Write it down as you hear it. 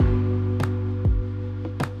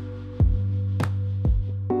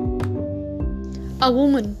a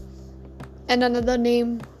woman, and another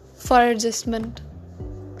name for adjustment.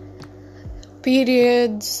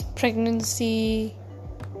 Periods, pregnancy,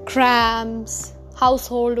 cramps,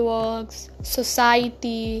 household works,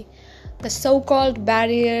 society, the so-called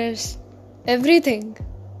barriers, everything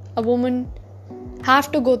a woman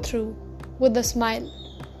have to go through with a smile.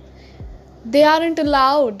 They aren't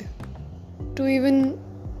allowed to even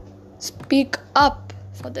speak up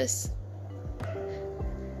for this.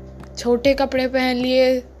 छोटे कपड़े पहन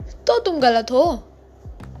लिए तो तुम गलत हो,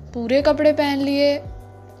 पूरे कपड़े पहन लिए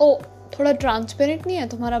ओ थोड़ा ट्रांसपेरेंट नहीं है,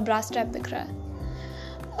 तुम्हारा ब्रा स्ट्रैप दिख रहा है,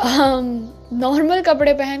 नॉर्मल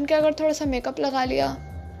कपड़े पहन के अगर थोड़ा सा मेकअप लगा लिया,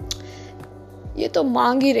 ये तो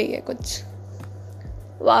मांग ही रही है कुछ।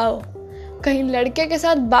 वाओ, कहीं लड़के के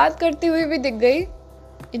साथ बात करती हुई भी दिख गई,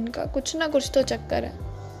 इनका कुछ ना कुछ तो चक्कर है।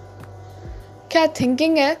 क्या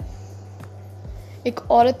थिंकिंग है एक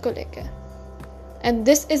औरत को लेकर। And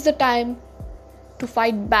this is the time to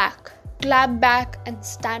fight back, clap back and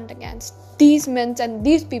stand against these men and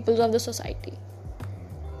these peoples of the society.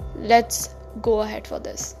 Let's go ahead for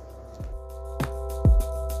this.